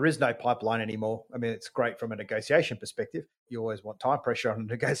now there is no pipeline anymore. I mean, it's great from a negotiation perspective. You always want time pressure on a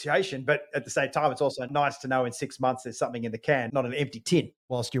negotiation, but at the same time, it's also nice to know in 6 months there's something in the can, not an empty tin,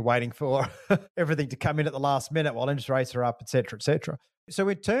 whilst you're waiting for everything to come in at the last minute while interest rates are up, et cetera, et cetera. So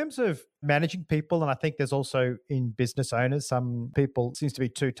in terms of managing people, and I think there's also in business owners, some people seems to be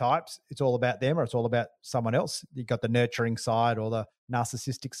two types. It's all about them or it's all about someone else. You've got the nurturing side or the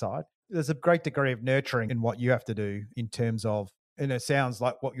narcissistic side. There's a great degree of nurturing in what you have to do in terms of, and it sounds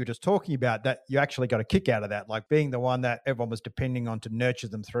like what you're just talking about, that you actually got a kick out of that, like being the one that everyone was depending on to nurture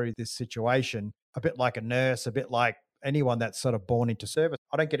them through this situation, a bit like a nurse, a bit like anyone that's sort of born into service.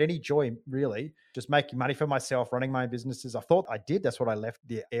 I don't get any joy really just making money for myself, running my own businesses. I thought I did. That's what I left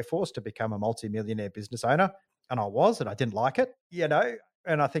the Air Force to become a multimillionaire business owner. And I was, and I didn't like it,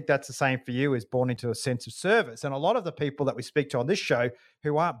 And I think that's the same for you, is born into a sense of service. And a lot of the people that we speak to on this show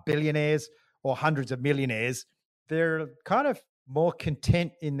who aren't billionaires or hundreds of millionaires, they're kind of more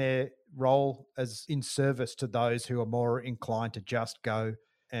content in their role as in service to those who are more inclined to just go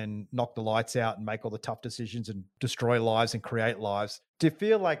and knock the lights out and make all the tough decisions and destroy lives and create lives. Do you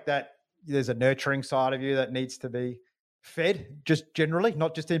feel like that there's a nurturing side of you that needs to be fed just generally,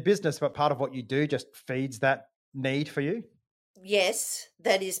 not just in business, but part of what you do just feeds that need for you? Yes,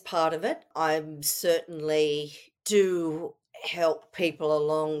 that is part of it. I certainly do help people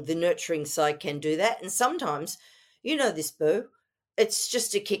along. The nurturing side can do that. And sometimes, you know this, Boo, it's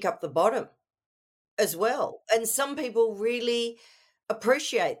just to kick up the bottom as well. And some people really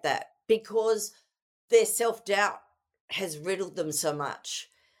appreciate that because their self-doubt has riddled them so much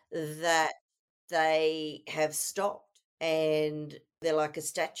that they have stopped and they're like a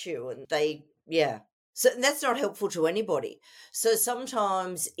statue and so that's not helpful to anybody. So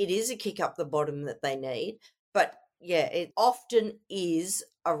sometimes it is a kick up the bottom that they need, but it often is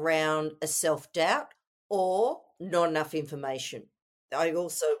around a self-doubt or not enough information. I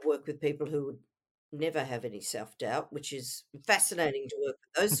also work with people who would never have any self-doubt, which is fascinating to work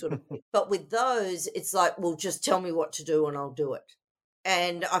with those sort of people. But with those, it's like, well, just tell me what to do and I'll do it.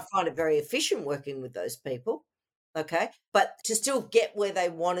 And I find it very efficient working with those people. Okay. But to still get where they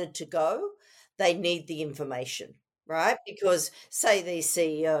wanted to go, they need the information, right? Because say these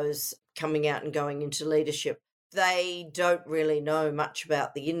CEOs coming out and going into leadership, they don't really know much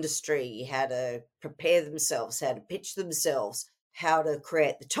about the industry, how to prepare themselves, how to pitch themselves, how to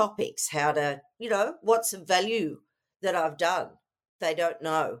create the topics, how to, what's the value that I've done. They don't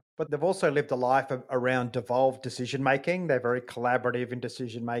know. But they've also lived a life around devolved decision making. They're very collaborative in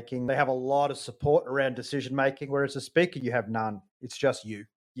decision making. They have a lot of support around decision making, whereas a speaker, you have none. It's just you.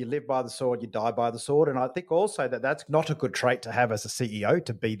 You live by the sword, you die by the sword. And I think also that that's not a good trait to have as a CEO,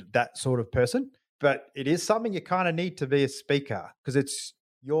 to be that sort of person. But it is something you kind of need to be a speaker, because it's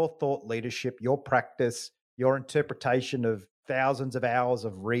your thought leadership, your practice, your interpretation of thousands of hours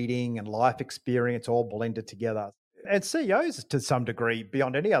of reading and life experience all blended together. And CEOs, to some degree,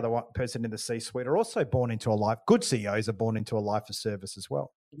 beyond any other person in the C-suite, are also born into a life. Good CEOs are born into a life of service as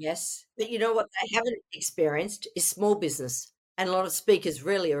well. Yes. But you know what they haven't experienced is small business. And a lot of speakers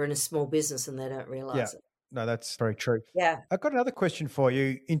really are in a small business and they don't realize it. No, that's very true. Yeah. I've got another question for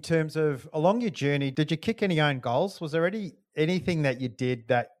you in terms of along your journey, did you kick any own goals? Was there anything that you did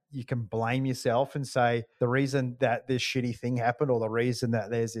that you can blame yourself and say the reason that this shitty thing happened or the reason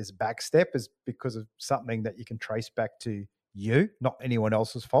that there's this backstep is because of something that you can trace back to you, not anyone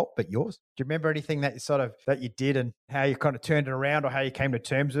else's fault, but yours? Do you remember anything that you did and how you kind of turned it around or how you came to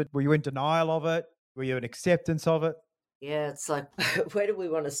terms with it? Were you in denial of it? Were you in acceptance of it? Yeah, it's like, where do we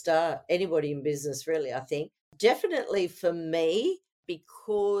want to start? Anybody in business, really, I think. Definitely for me,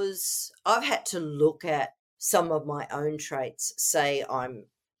 because I've had to look at some of my own traits. Say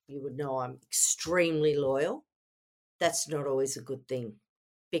you would know I'm extremely loyal. That's not always a good thing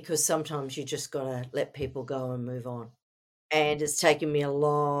because sometimes you just got to let people go and move on. And it's taken me a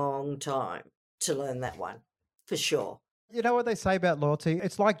long time to learn that one, for sure. You know what they say about loyalty?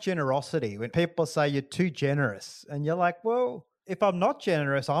 It's like generosity. When people say you're too generous, and you're like, well, if I'm not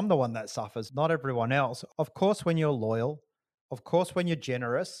generous, I'm the one that suffers, not everyone else. Of course, when you're loyal, of course, when you're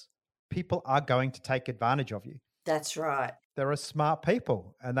generous, people are going to take advantage of you. That's right. There are smart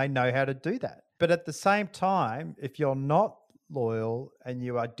people and they know how to do that. But at the same time, if you're not loyal and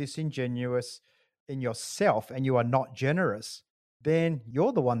you are disingenuous in yourself and you are not generous, then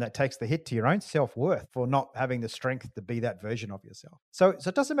you're the one that takes the hit to your own self-worth for not having the strength to be that version of yourself. So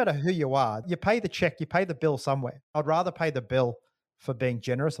it doesn't matter who you are. You pay the check, you pay the bill somewhere. I'd rather pay the bill for being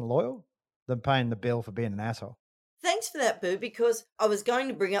generous and loyal than paying the bill for being an asshole. Thanks for that, Boo, because I was going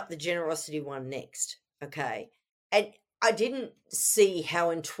to bring up the generosity one next. Okay. And I didn't see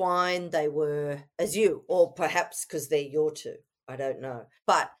how entwined they were as you, or perhaps because they're your two. I don't know.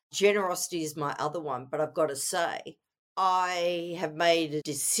 But generosity is my other one. But I've got to say, I have made a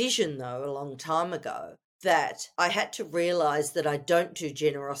decision, though, a long time ago, that I had to realize that I don't do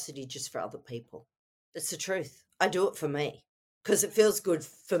generosity just for other people. It's the truth. I do it for me because it feels good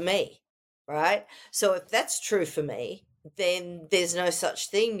for me, right? So if that's true for me, then there's no such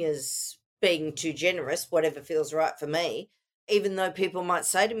thing as being too generous, whatever feels right for me. Even though people might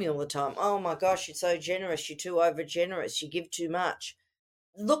say to me all the time, oh my gosh, you're so generous, you're too over generous, you give too much.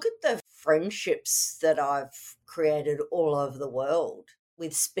 Look at the friendships that I've created all over the world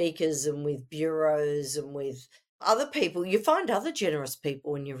with speakers and with bureaus and with other people. You find other generous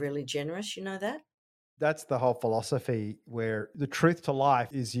people when you're really generous, you know that? That's the whole philosophy where the truth to life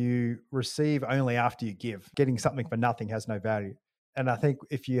is you receive only after you give. Getting something for nothing has no value. And I think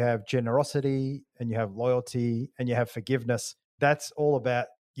if you have generosity and you have loyalty and you have forgiveness, that's all about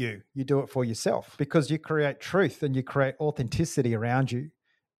you. You do it for yourself because you create truth and you create authenticity around you.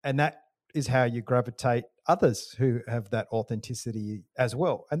 And that is how you gravitate others who have that authenticity as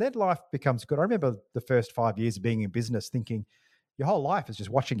well. And then life becomes good. I remember the first 5 years of being in business thinking your whole life is just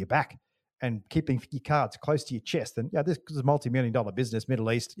watching your back and keeping your cards close to your chest. And this is a multi-million-dollar business,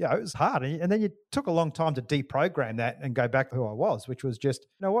 Middle East. Yeah, it was hard. And then you took a long time to deprogram that and go back to who I was, which was just,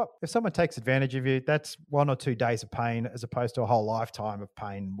 you know what? If someone takes advantage of you, that's 1 or 2 days of pain as opposed to a whole lifetime of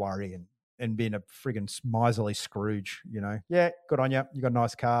pain, worry, and being a friggin' miserly Scrooge, Yeah, good on you. You got a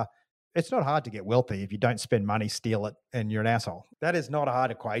nice car. It's not hard to get wealthy if you don't spend money, steal it, and you're an asshole. That is not a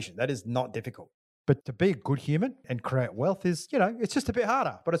hard equation. That is not difficult. But to be a good human and create wealth is, it's just a bit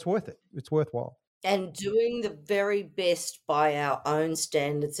harder, but it's worth it. It's worthwhile. And doing the very best by our own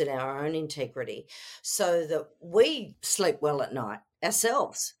standards and our own integrity so that we sleep well at night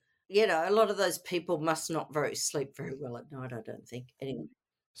ourselves. A lot of those people must not sleep very well at night, I don't think. Anyway.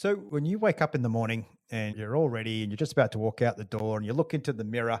 So when you wake up in the morning and you're all ready and you're just about to walk out the door and you look into the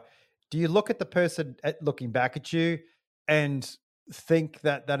mirror, do you look at the person looking back at you and think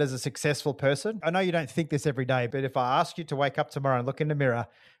that that is a successful person? I know you don't think this every day, but if I ask you to wake up tomorrow and look in the mirror,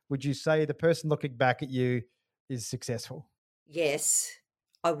 would you say the person looking back at you is successful? Yes,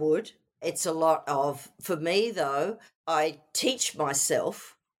 I would. It's a lot for me though, I teach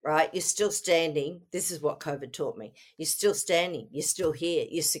myself, right? You're still standing. This is what COVID taught me. You're still standing. You're still here.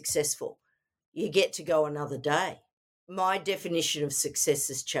 You're successful. You get to go another day. My definition of success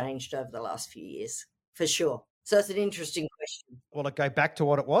has changed over the last few years, for sure. So it's an interesting question. Will it go back to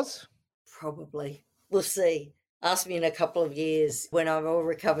what it was? Probably. We'll see. Ask me in a couple of years when I'm all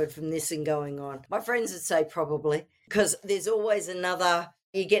recovered from this and going on. My friends would say probably, because there's always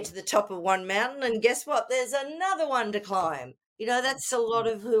you get to the top of one mountain and guess what? There's another one to climb. That's a lot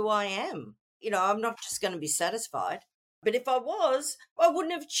of who I am. I'm not just going to be satisfied. But if I was, I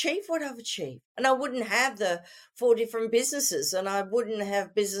wouldn't have achieved what I've achieved. And I wouldn't have the 4 different businesses and I wouldn't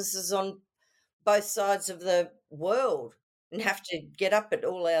have businesses on both sides of the world and have to get up at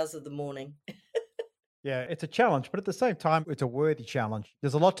all hours of the morning. Yeah, it's a challenge, but at the same time, it's a worthy challenge.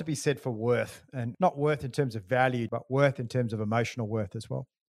 There's a lot to be said for worth, and not worth in terms of value, but worth in terms of emotional worth as well.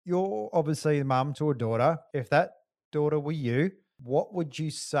 You're obviously a mum to a daughter. If that daughter were you, what would you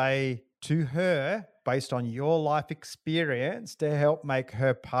say to her based on your life experience to help make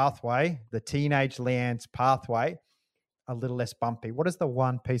her pathway, the teenage Leanne's pathway, a little less bumpy? What is the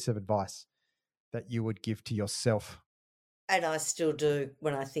one piece of advice that you would give to yourself? And I still do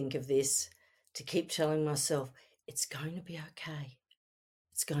when I think of this, to keep telling myself, it's going to be okay.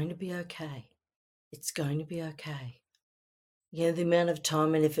 It's going to be okay. It's going to be okay. You know, the amount of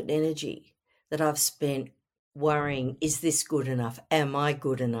time and effort and energy that I've spent worrying, is this good enough? Am I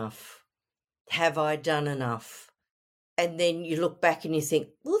good enough? Have I done enough? And then you look back and you think,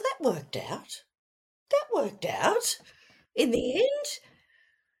 well, that worked out. That worked out in the end.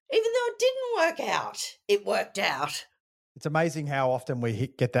 Even though it didn't work out, it worked out. It's amazing how often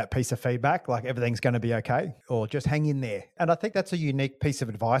we get that piece of feedback, like everything's going to be okay, or just hang in there. And I think that's a unique piece of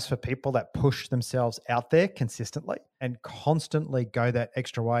advice for people that push themselves out there consistently and constantly go that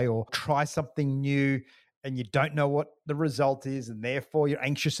extra way or try something new and you don't know what the result is. And therefore you're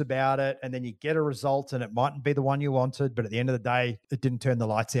anxious about it. And then you get a result and it mightn't be the one you wanted, but at the end of the day, it didn't turn the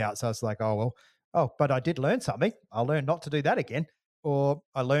lights out. So it's like, but I did learn something. I learned not to do that again. Or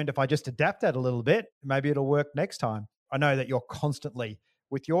I learned if I just adapt that a little bit, maybe it'll work next time. I know that you're constantly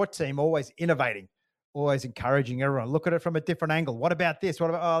with your team, always innovating, always encouraging everyone. Look at it from a different angle. What about this? What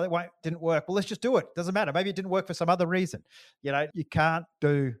about, that didn't work. Well, let's just do it. Doesn't matter. Maybe it didn't work for some other reason. You know, you can't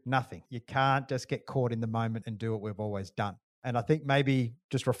do nothing. You can't just get caught in the moment and do what we've always done. And I think maybe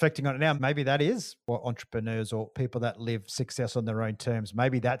just reflecting on it now, maybe that is what entrepreneurs or people that live success on their own terms,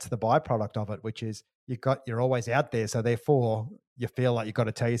 maybe that's the byproduct of it, which is you're always out there. So therefore you feel like you've got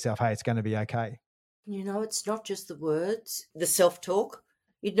to tell yourself, hey, it's going to be okay. You know, it's not just the words, the self-talk.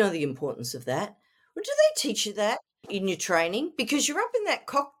 You'd know the importance of that. Well, do they teach you that in your training? Because you're up in that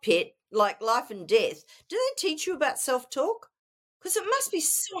cockpit, like life and death. Do they teach you about self-talk? Because it must be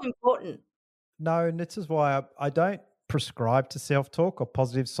so important. No, and this is why I don't prescribe to self-talk or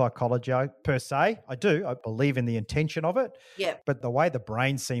positive psychology per se. I do. I believe in the intention of it. Yeah. But the way the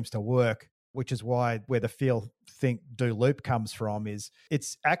brain seems to work, which is where the feel, think, do loop comes from, is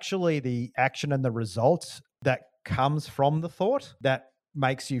it's actually the action and the result that comes from the thought that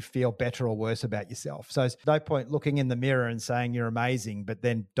makes you feel better or worse about yourself. So there's no point looking in the mirror and saying you're amazing, but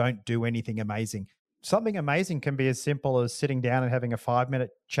then don't do anything amazing. Something amazing can be as simple as sitting down and having a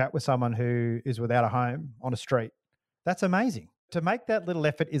 5-minute chat with someone who is without a home on a street. That's amazing. To make that little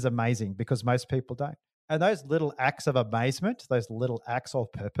effort is amazing because most people don't. And those little acts of amazement, those little acts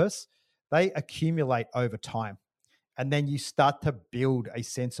of purpose, they accumulate over time. And then you start to build a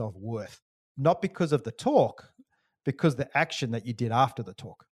sense of worth, not because of the talk, because the action that you did after the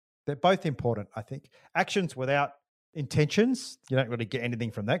talk. They're both important, I think. Actions without intentions, you don't really get anything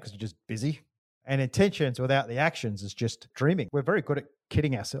from that because you're just busy. And intentions without the actions is just dreaming. We're very good at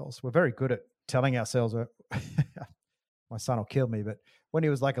kidding ourselves. We're very good at telling ourselves, my son will kill me, but when he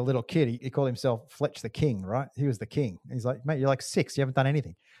was like a little kid, he called himself Fletch the King, right? He was the king. He's like, mate, you're like 6, you haven't done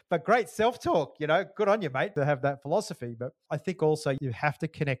anything. But great self-talk, good on you, mate, to have that philosophy. But I think also you have to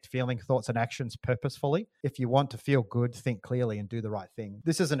connect feeling, thoughts, and actions purposefully. If you want to feel good, think clearly and do the right thing.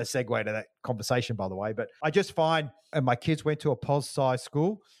 This isn't a segue to that conversation, by the way, but I just find, and my kids went to a pos-sci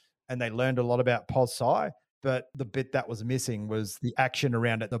school and they learned a lot about pos-sci. But the bit that was missing was the action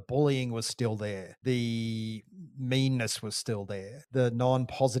around it. The bullying was still there. The meanness was still there. The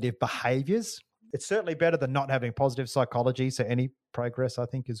non-positive behaviors. It's certainly better than not having positive psychology. So any progress, I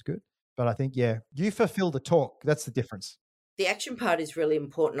think, is good. But I think, you fulfill the talk. That's the difference. The action part is really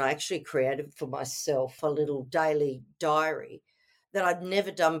important. I actually created for myself a little daily diary that I'd never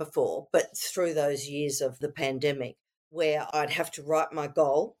done before, but through those years of the pandemic, where I'd have to write my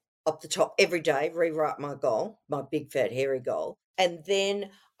goal up the top every day, rewrite my goal, my big fat hairy goal. And then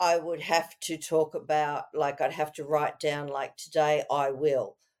I would have to talk about, like, I'd have to write down, like, today I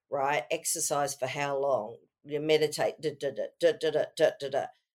will, right? Exercise for how long? You meditate,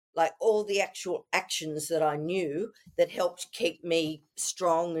 like all the actual actions that I knew that helped keep me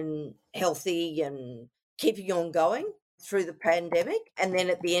strong and healthy and keeping on going through the pandemic. And then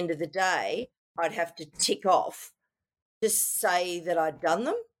at the end of the day, I'd have to tick off, just say that I'd done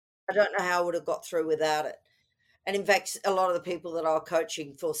them. I don't know how I would have got through without it. And in fact, a lot of the people that I was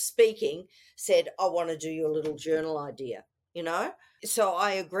coaching for speaking said, I want to do your little journal idea, So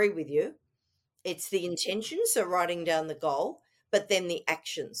I agree with you. It's the intentions, so writing down the goal, but then the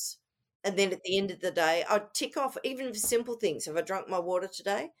actions. And then at the end of the day, I'd tick off even simple things. Have I drunk my water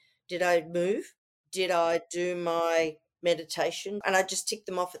today? Did I move? Did I do my meditation? And I just tick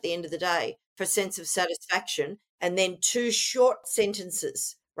them off at the end of the day for a sense of satisfaction. And then 2 short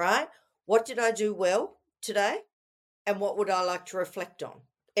sentences, right? What did I do well today? And what would I like to reflect on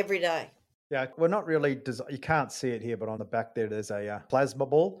every day? Yeah, we're not really, you can't see it here, but on the back there's a plasma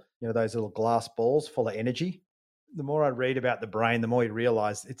ball, those little glass balls full of energy. The more I read about the brain, the more you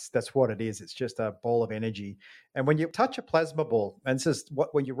realize that's what it is. It's just a ball of energy. And when you touch a plasma ball, and this is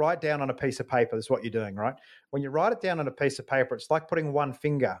when you write down on a piece of paper, this is what you're doing, right? When you write it down on a piece of paper, it's like putting one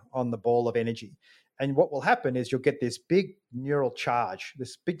finger on the ball of energy. And what will happen is you'll get this big neural charge,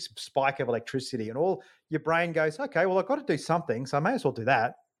 this big spike of electricity, and all your brain goes, okay, well, I've got to do something, so I may as well do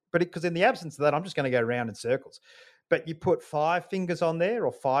that. But because in the absence of that, I'm just going to go around in circles. But you put 5 fingers on there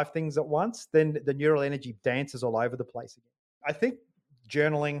or 5 things at once, then the neural energy dances all over the place again. I think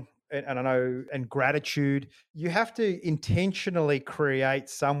journaling and I know, and gratitude, you have to intentionally create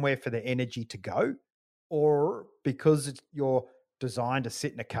somewhere for the energy to go, or because you're designed to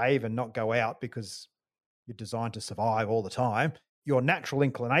sit in a cave and not go out because you're designed to survive all the time, your natural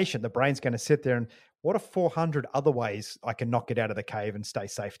inclination, the brain's going to sit there and what are 400 other ways I can not get out of the cave and stay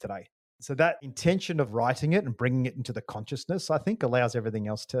safe today? So that intention of writing it and bringing it into the consciousness, I think allows everything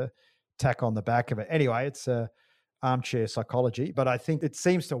else to tack on the back of it. Anyway, it's armchair psychology, but I think it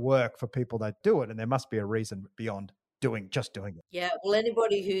seems to work for people that do it. And there must be a reason beyond just doing it. Yeah. Well,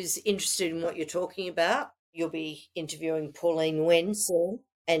 anybody who's interested in what you're talking about, you'll be interviewing Pauline Nguyen soon,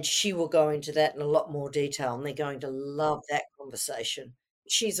 and she will go into that in a lot more detail, and they're going to love that conversation.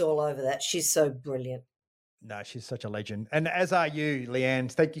 She's all over that. She's so brilliant. No, she's such a legend. And as are you, Leanne.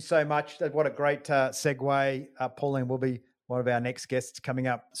 Thank you so much. What a great segue. Pauline will be one of our next guests coming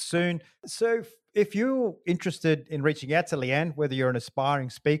up soon. So if you're interested in reaching out to Leanne, whether you're an aspiring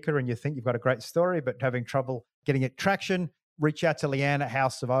speaker and you think you've got a great story but having trouble getting it traction, reach out to Leanne at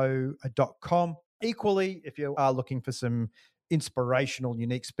houseofo.com. Equally, if you are looking for some inspirational,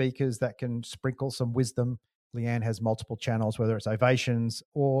 unique speakers that can sprinkle some wisdom, Leanne has multiple channels, whether it's Ovations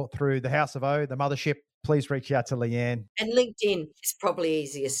or through the House of O, the mothership. Please reach out to Leanne. And LinkedIn is probably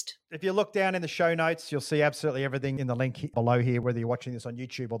easiest. If you look down in the show notes, you'll see absolutely everything in the link below here, whether you're watching this on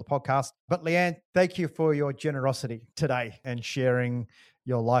YouTube or the podcast. But Leanne, thank you for your generosity today and sharing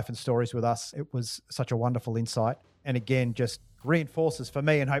your life and stories with us. It was such a wonderful insight. And again, just reinforces for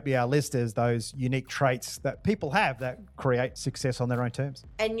me and hopefully our listeners those unique traits that people have that create success on their own terms.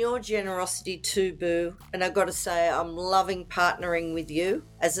 And your generosity too, Boo. And I've got to say, I'm loving partnering with you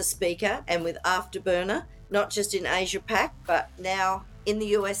as a speaker and with Afterburner, not just in Asia Pac, but now in the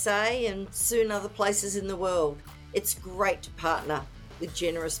USA and soon other places in the world. It's great to partner with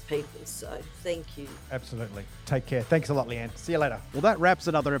generous people. So thank you. Absolutely. Take care. Thanks a lot, Leanne. See you later. Well, that wraps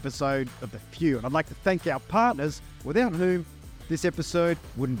another episode of The Few. And I'd like to thank our partners, without whom this episode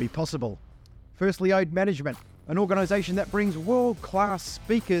wouldn't be possible. Firstly, Ode Management, an organisation that brings world-class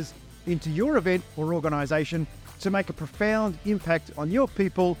speakers into your event or organisation to make a profound impact on your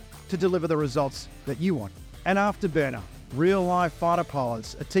people to deliver the results that you want. And Afterburner, real-life fighter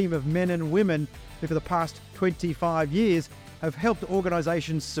pilots, a team of men and women who for the past 25 years have helped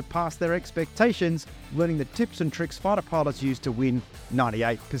organisations surpass their expectations, learning the tips and tricks fighter pilots use to win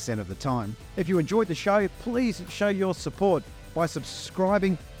 98% of the time. If you enjoyed the show, please show your support by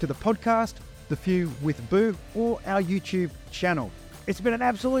subscribing to the podcast, The Few with Boo, or our YouTube channel. It's been an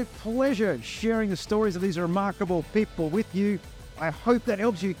absolute pleasure sharing the stories of these remarkable people with you. I hope that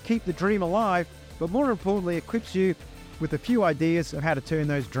helps you keep the dream alive, but more importantly, equips you with a few ideas of how to turn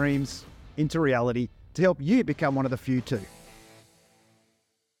those dreams into reality to help you become one of the few too.